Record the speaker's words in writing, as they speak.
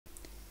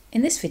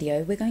In this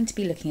video, we're going to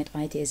be looking at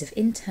ideas of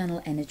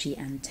internal energy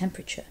and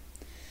temperature.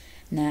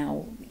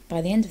 Now,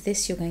 by the end of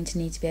this, you're going to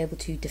need to be able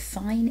to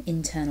define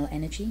internal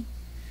energy,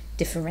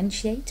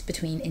 differentiate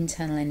between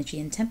internal energy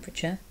and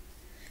temperature,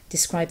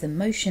 describe the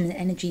motion and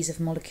energies of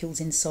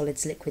molecules in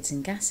solids, liquids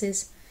and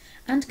gases,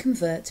 and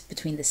convert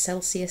between the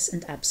Celsius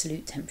and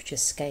absolute temperature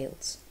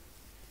scales.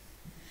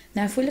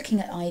 Now, if we're looking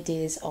at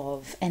ideas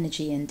of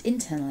energy and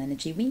internal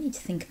energy, we need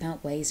to think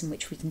about ways in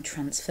which we can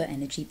transfer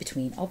energy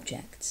between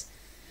objects.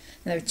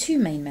 Now, there are two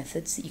main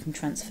methods that you can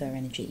transfer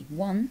energy.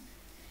 One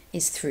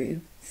is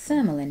through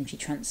thermal energy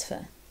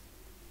transfer.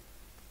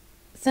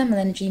 Thermal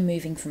energy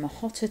moving from a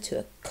hotter to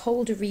a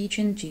colder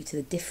region due to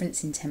the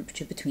difference in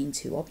temperature between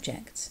two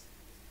objects.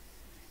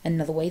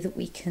 Another way that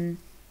we can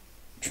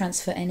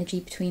transfer energy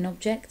between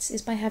objects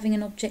is by having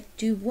an object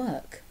do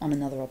work on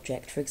another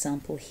object. For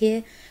example,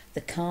 here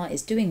the car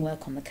is doing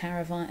work on the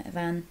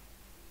caravan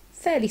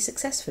fairly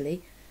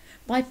successfully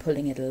by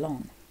pulling it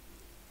along.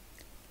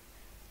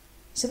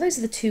 So those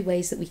are the two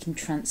ways that we can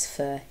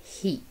transfer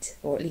heat,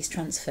 or at least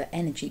transfer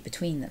energy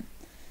between them.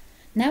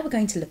 Now we're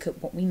going to look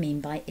at what we mean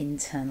by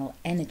internal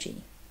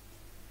energy.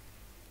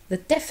 The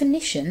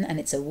definition, and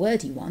it's a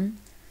wordy one,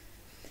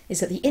 is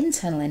that the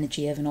internal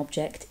energy of an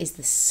object is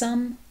the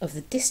sum of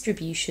the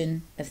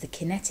distribution of the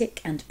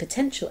kinetic and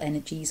potential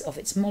energies of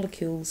its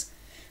molecules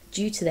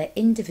due to their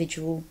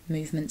individual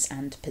movements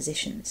and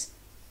positions.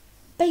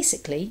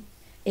 Basically,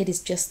 it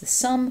is just the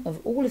sum of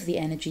all of the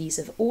energies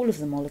of all of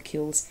the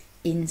molecules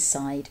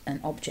inside an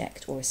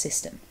object or a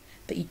system,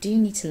 but you do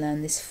need to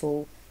learn this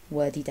full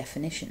wordy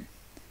definition.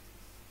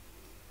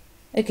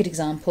 A good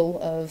example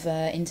of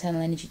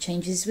internal energy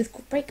changes is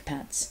with brake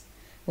pads.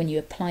 When you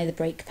apply the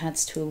brake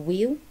pads to a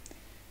wheel,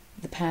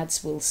 the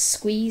pads will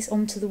squeeze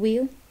onto the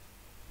wheel.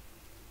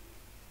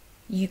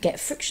 You get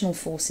frictional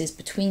forces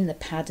between the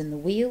pad and the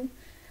wheel,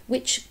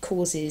 which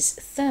causes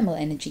thermal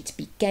energy to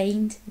be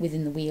gained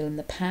within the wheel and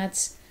the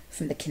pads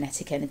from the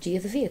kinetic energy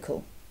of the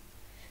vehicle.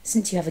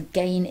 Since you have a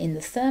gain in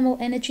the thermal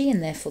energy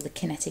and therefore the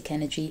kinetic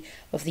energy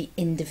of the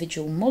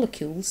individual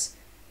molecules,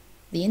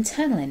 the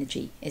internal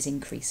energy is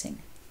increasing.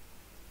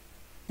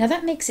 Now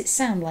that makes it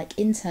sound like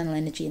internal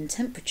energy and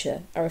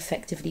temperature are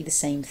effectively the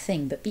same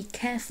thing, but be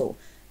careful,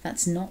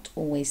 that's not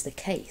always the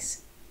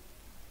case.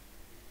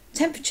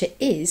 Temperature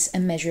is a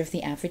measure of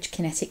the average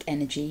kinetic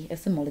energy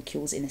of the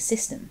molecules in a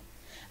system.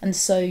 And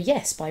so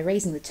yes, by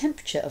raising the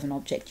temperature of an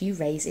object, you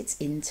raise its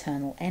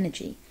internal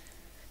energy.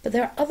 But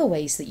there are other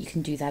ways that you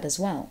can do that as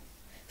well.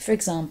 For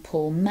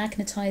example,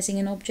 magnetizing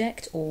an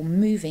object or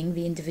moving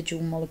the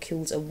individual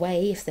molecules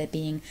away if they're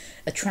being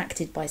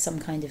attracted by some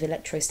kind of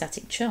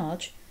electrostatic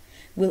charge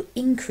will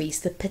increase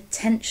the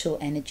potential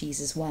energies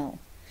as well.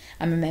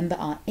 And remember,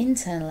 our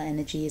internal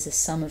energy is a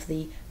sum of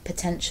the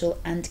potential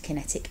and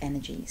kinetic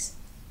energies.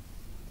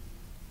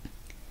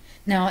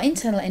 Now, our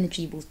internal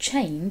energy will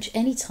change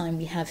any time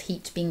we have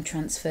heat being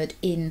transferred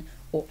in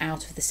or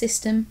out of the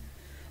system,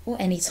 or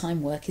any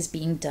time work is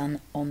being done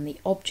on the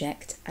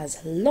object,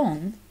 as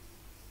long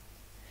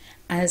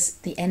as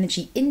the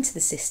energy into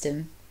the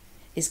system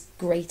is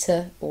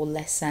greater or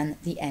less than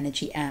the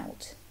energy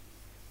out.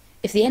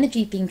 If the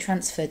energy being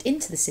transferred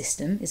into the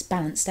system is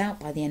balanced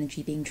out by the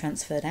energy being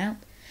transferred out,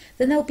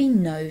 then there'll be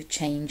no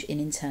change in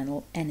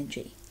internal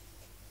energy.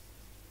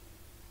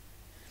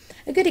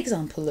 A good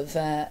example of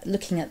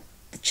looking at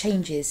the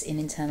changes in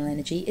internal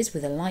energy is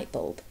with a light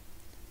bulb.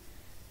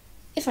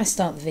 If I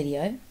start the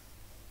video,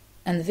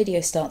 and the video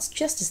starts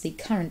just as the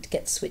current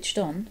gets switched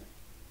on,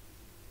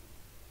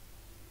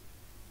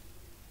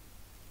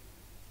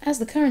 as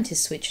the current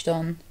is switched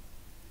on,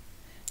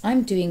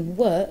 I'm doing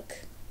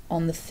work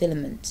on the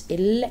filament.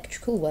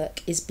 Electrical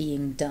work is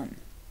being done.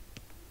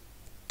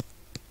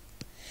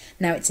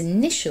 Now, its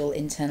initial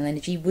internal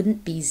energy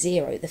wouldn't be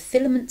zero. The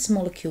filament's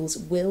molecules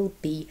will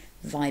be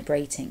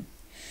vibrating.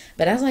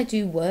 But as I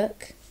do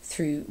work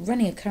through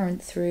running a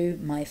current through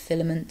my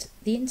filament,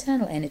 the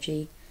internal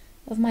energy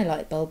of my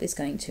light bulb is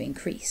going to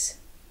increase.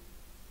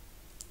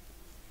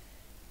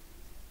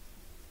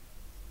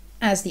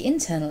 As the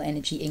internal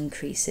energy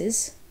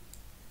increases,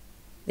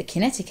 the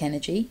kinetic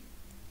energy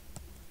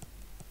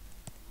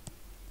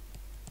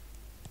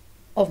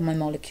of my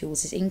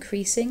molecules is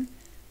increasing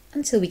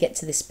until we get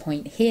to this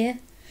point here,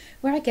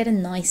 where I get a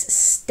nice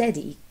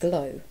steady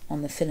glow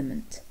on the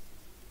filament.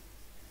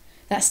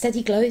 That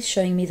steady glow is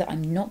showing me that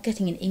I'm not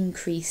getting an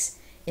increase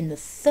in the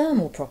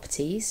thermal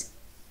properties,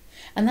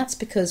 and that's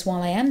because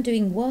while I am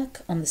doing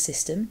work on the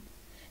system,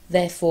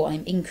 therefore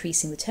I'm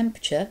increasing the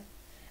temperature,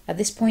 at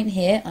this point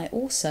here I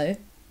also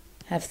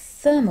have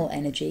thermal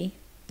energy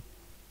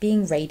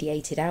being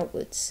radiated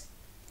outwards.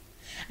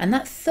 And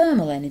that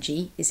thermal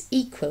energy is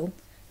equal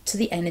to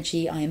the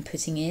energy I am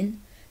putting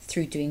in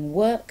through doing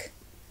work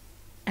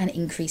and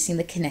increasing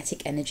the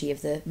kinetic energy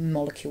of the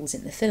molecules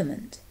in the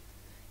filament.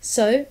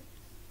 So,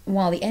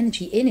 while the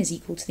energy in is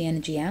equal to the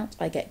energy out,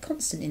 I get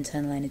constant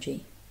internal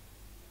energy.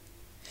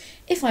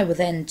 If I were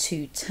then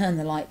to turn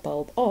the light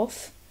bulb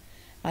off,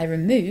 I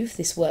remove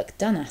this work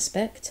done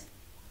aspect,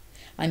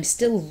 I'm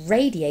still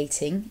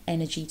radiating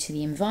energy to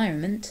the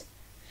environment,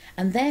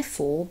 and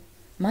therefore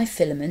my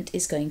filament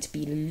is going to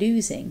be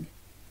losing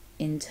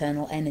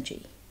internal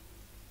energy.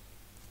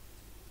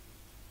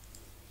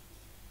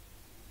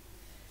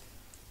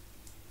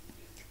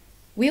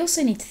 We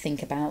also need to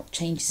think about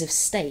changes of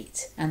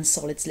state and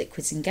solids,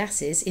 liquids and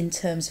gases in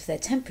terms of their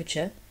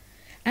temperature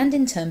and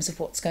in terms of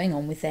what's going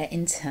on with their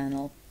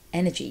internal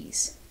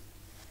energies.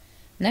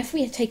 Now if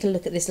we take a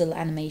look at this little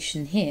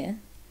animation here,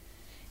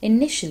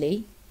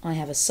 initially I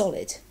have a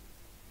solid.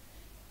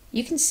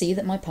 You can see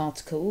that my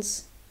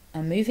particles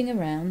are moving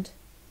around,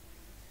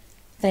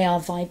 they are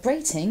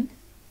vibrating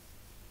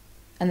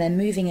and they're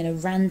moving in a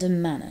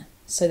random manner.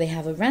 So they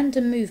have a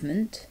random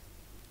movement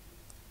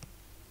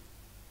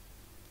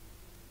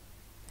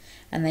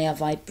and they are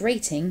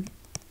vibrating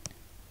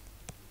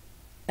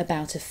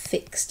about a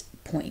fixed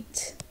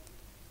point.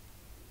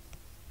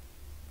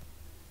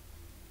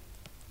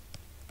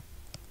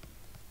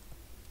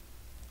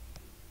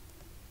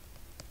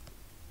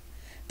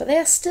 But they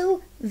are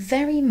still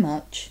very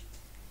much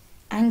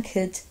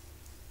anchored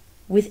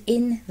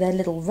within their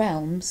little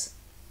realms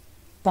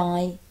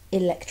by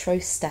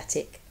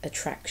electrostatic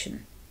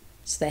attraction.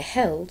 So they're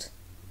held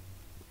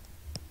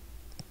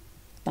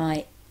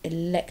by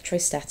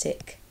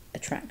electrostatic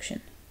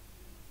attraction.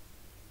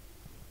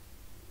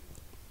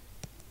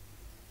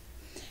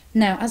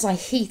 Now, as I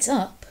heat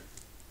up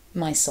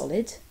my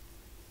solid,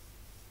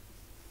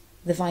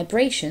 the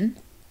vibration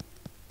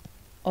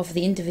of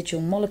the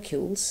individual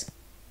molecules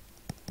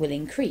will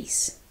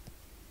increase.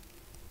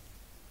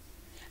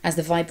 As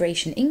the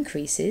vibration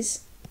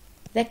increases,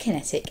 their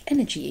kinetic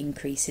energy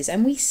increases,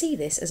 and we see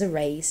this as a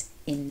raise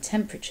in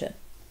temperature,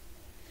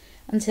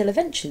 until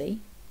eventually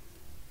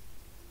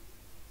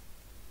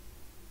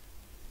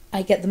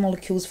I get the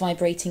molecules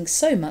vibrating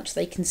so much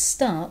they can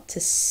start to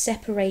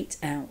separate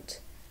out,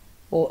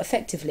 or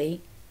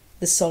effectively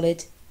the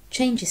solid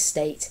changes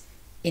state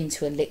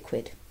into a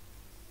liquid.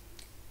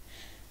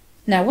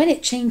 Now when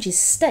it changes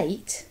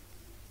state,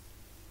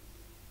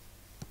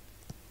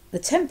 the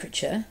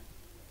temperature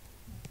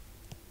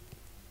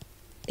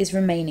is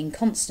remaining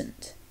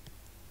constant,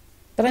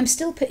 but I'm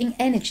still putting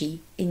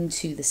energy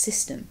into the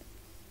system.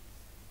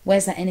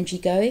 Where's that energy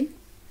going?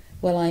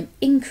 Well, I'm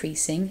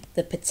increasing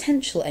the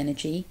potential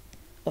energy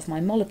of my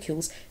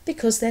molecules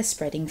because they're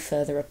spreading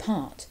further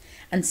apart.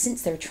 And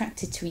since they're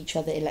attracted to each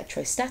other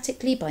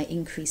electrostatically, by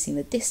increasing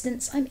the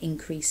distance, I'm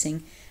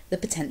increasing the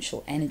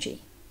potential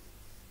energy.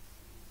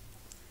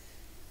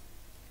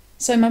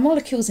 So my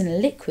molecules in a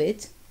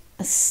liquid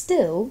are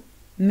still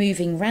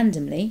moving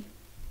randomly,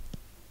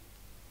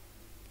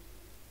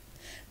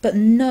 but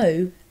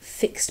no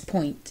fixed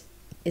point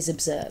is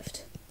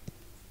observed.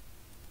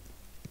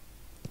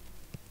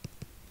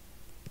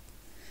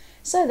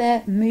 So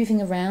they're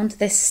moving around,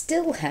 they're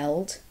still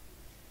held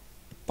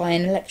by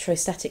an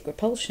electrostatic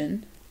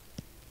repulsion,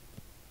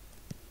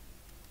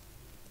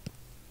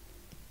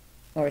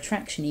 or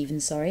attraction even,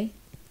 sorry,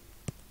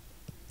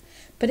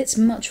 but it's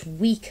much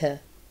weaker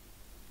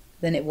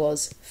than it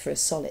was for a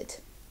solid.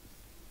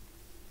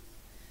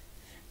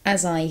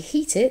 As I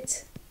heat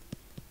it,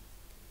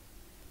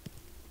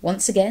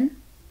 once again,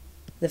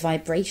 the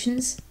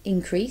vibrations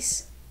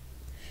increase,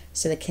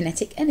 so the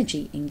kinetic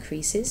energy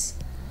increases,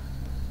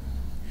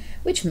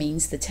 which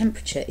means the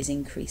temperature is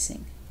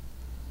increasing.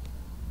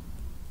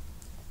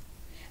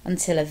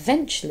 Until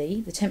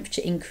eventually the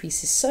temperature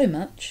increases so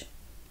much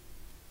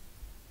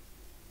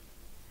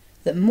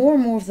that more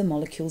and more of the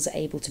molecules are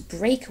able to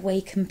break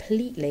away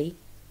completely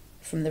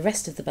from the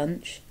rest of the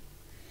bunch,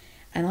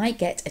 and I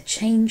get a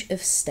change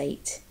of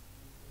state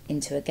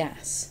into a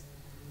gas.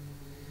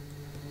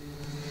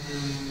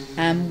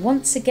 And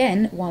once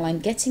again, while I'm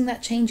getting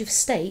that change of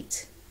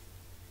state,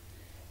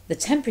 the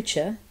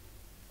temperature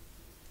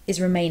is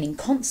remaining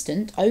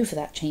constant over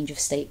that change of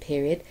state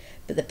period,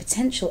 but the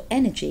potential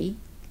energy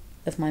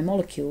of my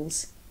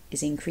molecules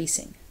is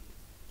increasing.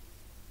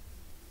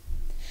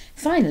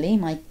 Finally,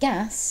 my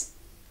gas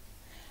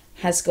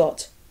has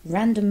got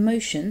random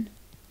motion,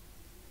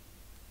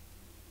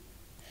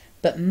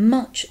 but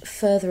much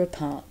further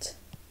apart.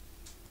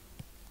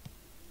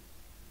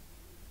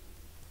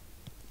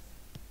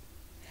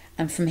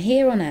 And from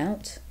here on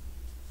out,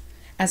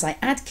 as I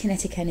add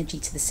kinetic energy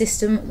to the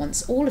system,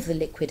 once all of the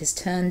liquid has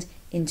turned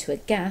into a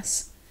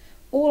gas,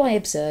 all I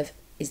observe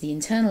is the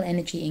internal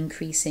energy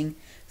increasing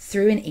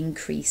through an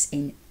increase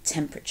in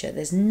temperature.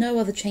 There's no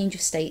other change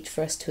of state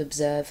for us to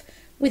observe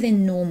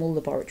within normal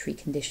laboratory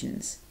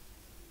conditions.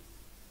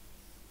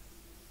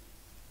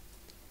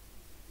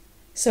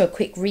 So a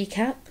quick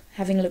recap,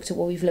 having looked at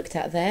what we've looked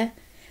at there,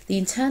 the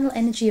internal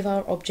energy of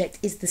our object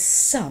is the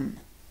sum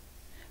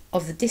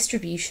of the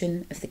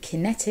distribution of the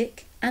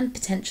kinetic and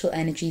potential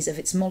energies of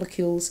its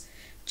molecules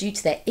due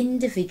to their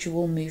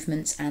individual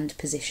movements and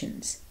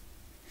positions.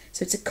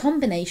 So it's a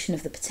combination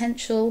of the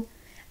potential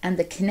and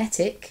the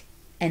kinetic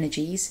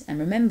energies, and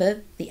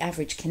remember, the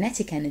average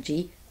kinetic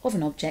energy of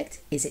an object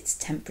is its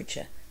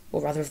temperature,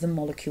 or rather of the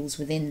molecules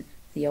within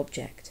the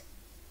object.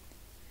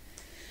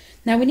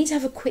 Now we need to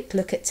have a quick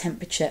look at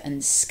temperature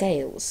and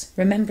scales,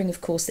 remembering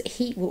of course that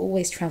heat will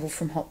always travel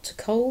from hot to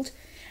cold,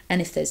 And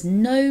if there's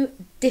no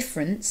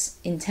difference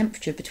in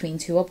temperature between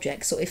two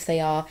objects, or if they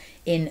are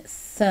in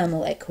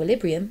thermal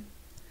equilibrium,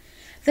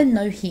 then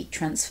no heat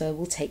transfer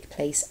will take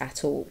place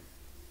at all.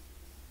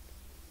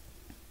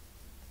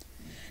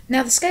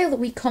 Now, the scale that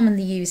we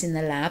commonly use in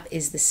the lab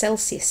is the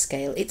Celsius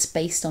scale. It's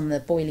based on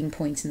the boiling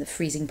point and the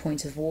freezing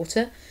point of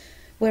water,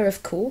 where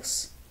of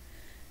course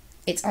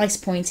its ice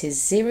point is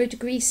 0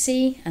 degrees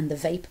C and the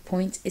vapour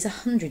point is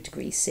 100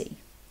 degrees C.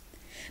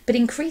 But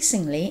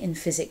increasingly in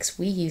physics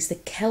we use the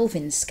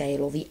Kelvin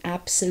scale, or the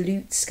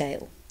absolute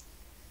scale.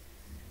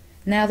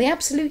 Now, the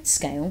absolute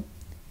scale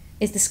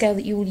is the scale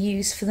that you will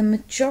use for the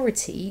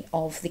majority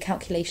of the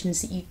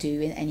calculations that you do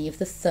in any of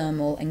the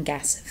thermal and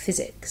gas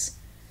physics.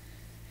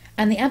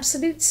 And the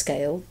absolute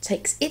scale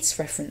takes its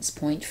reference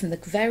point from the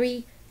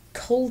very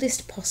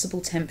coldest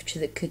possible temperature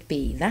that could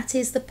be. That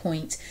is the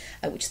point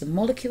at which the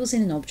molecules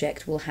in an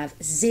object will have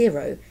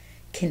 0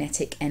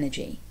 kinetic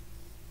energy.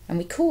 And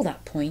we call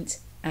that point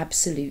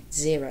absolute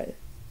 0.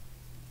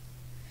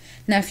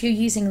 Now, if you're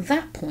using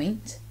that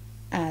point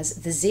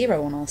as the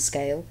 0 on our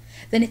scale,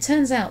 then it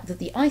turns out that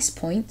the ice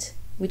point,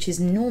 which is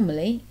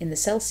normally in the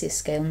Celsius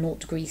scale 0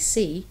 degrees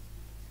C,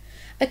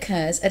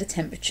 occurs at a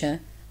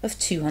temperature of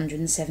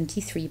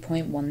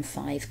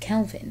 273.15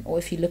 Kelvin, or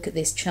if you look at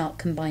this chart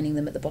combining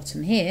them at the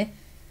bottom here,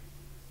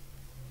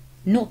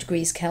 0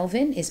 degrees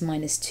Kelvin is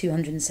minus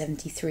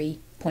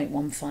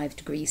 273.15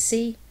 degrees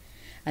C,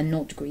 and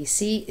 0 degrees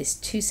C is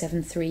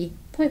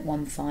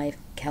 273.15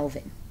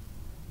 Kelvin.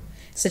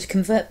 So to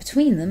convert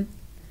between them,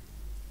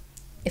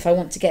 if I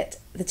want to get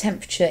the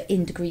temperature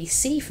in degrees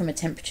C from a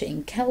temperature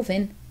in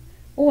Kelvin,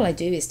 all I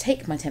do is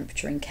take my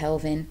temperature in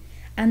Kelvin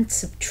and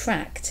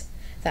subtract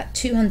that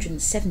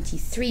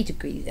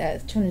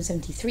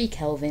 273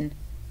 Kelvin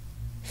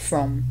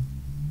from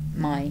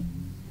my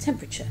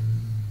temperature.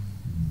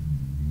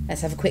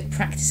 Let's have a quick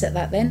practice at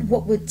that then.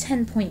 What would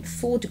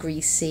 10.4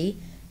 degrees C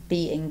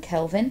be in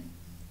Kelvin?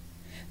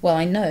 Well,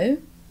 I know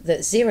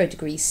that 0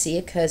 degrees C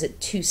occurs at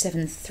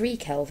 273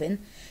 Kelvin,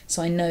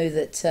 so I know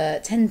that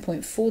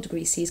 10.4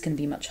 degrees C is going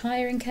to be much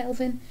higher in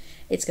Kelvin.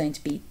 It's going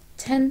to be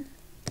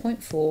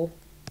 10.4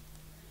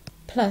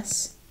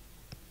 plus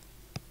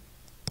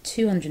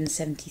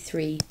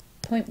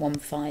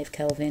 273.15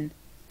 Kelvin,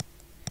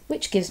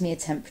 which gives me a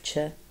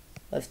temperature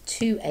of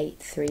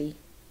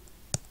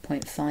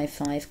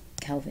 283.55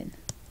 Kelvin.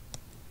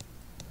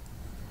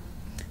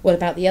 What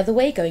about the other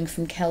way, going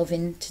from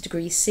Kelvin to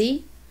degrees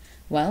C?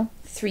 Well,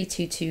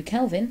 322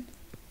 Kelvin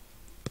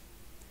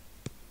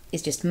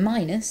is just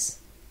minus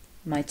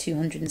my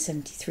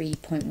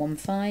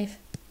 273.15,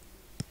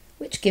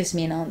 which gives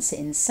me an answer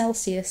in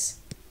Celsius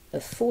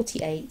of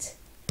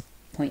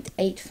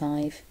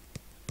 48.85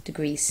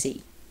 degrees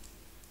C.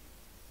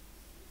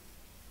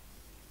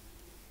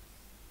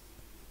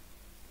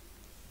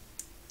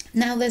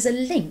 Now, there's a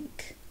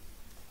link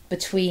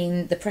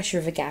between the pressure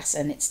of a gas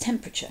and its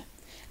temperature,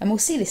 and we'll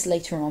see this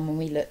later on when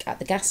we look at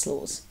the gas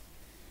laws.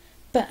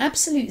 But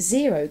absolute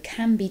 0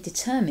 can be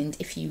determined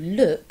if you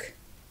look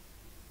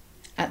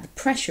at the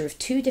pressure of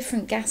two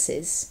different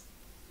gases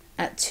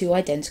at two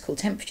identical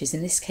temperatures.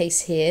 In this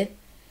case here,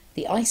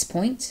 the ice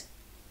point,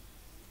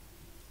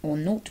 or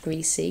 0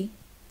 degrees C,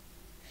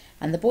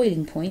 and the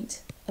boiling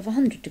point of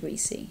 100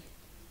 degrees C.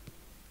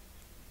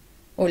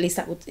 Or at least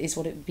that is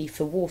what it would be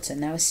for water.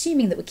 Now,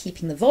 assuming that we're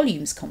keeping the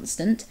volumes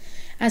constant,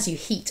 as you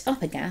heat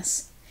up a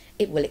gas,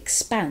 it will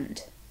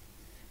expand.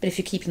 But if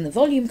you're keeping the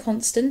volume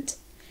constant,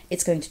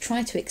 it's going to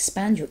try to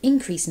expand. You're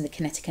increasing the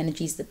kinetic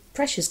energies, the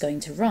pressure's going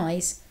to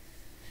rise,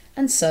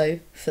 and so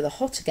for the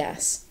hotter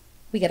gas,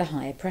 we get a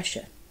higher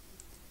pressure.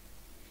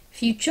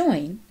 If you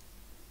join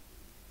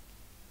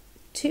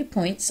 2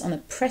 points on a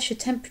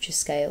pressure-temperature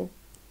scale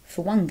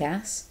for one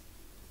gas,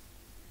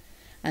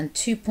 and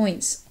 2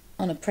 points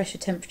on a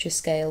pressure-temperature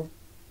scale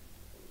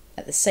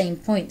at the same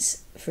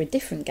points for a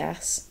different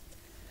gas,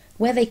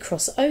 where they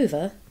cross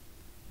over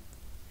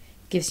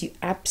gives you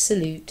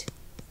absolute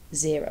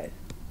 0.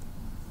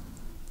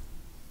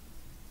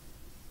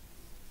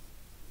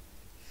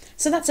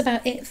 So that's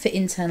about it for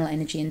internal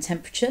energy and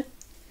temperature.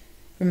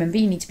 Remember,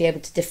 you need to be able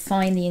to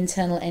define the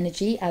internal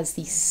energy as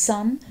the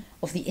sum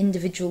of the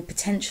individual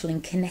potential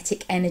and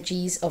kinetic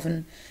energies of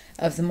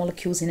the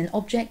molecules in an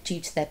object due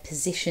to their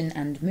position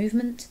and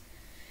movement,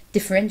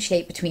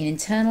 differentiate between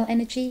internal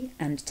energy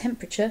and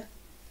temperature,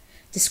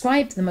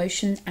 describe the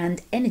motion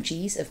and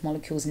energies of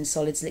molecules in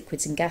solids,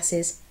 liquids and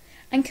gases,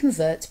 and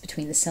convert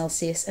between the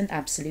Celsius and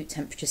absolute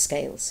temperature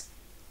scales.